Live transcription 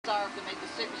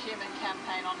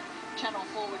Channel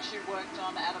 4, which she worked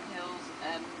on, Adam Hills,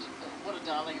 and what a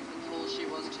darling of the floor she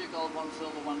was. 2 gold, 1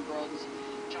 silver, 1 bronze.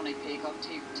 Johnny Peacock,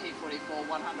 T44,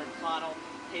 100 final.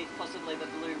 Heath, possibly the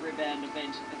blue ribbon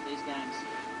event of these games.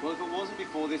 Well, if it wasn't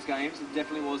before this games, it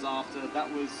definitely was after. That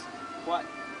was quite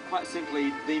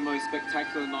simply the most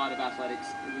spectacular night of athletics.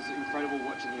 It was incredible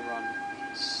watching him run.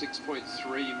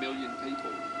 6.3 million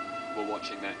people were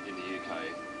watching that in the UK.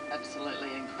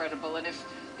 Absolutely incredible. And if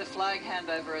the flag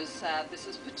handover is sad, this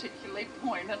is particularly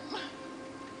poignant.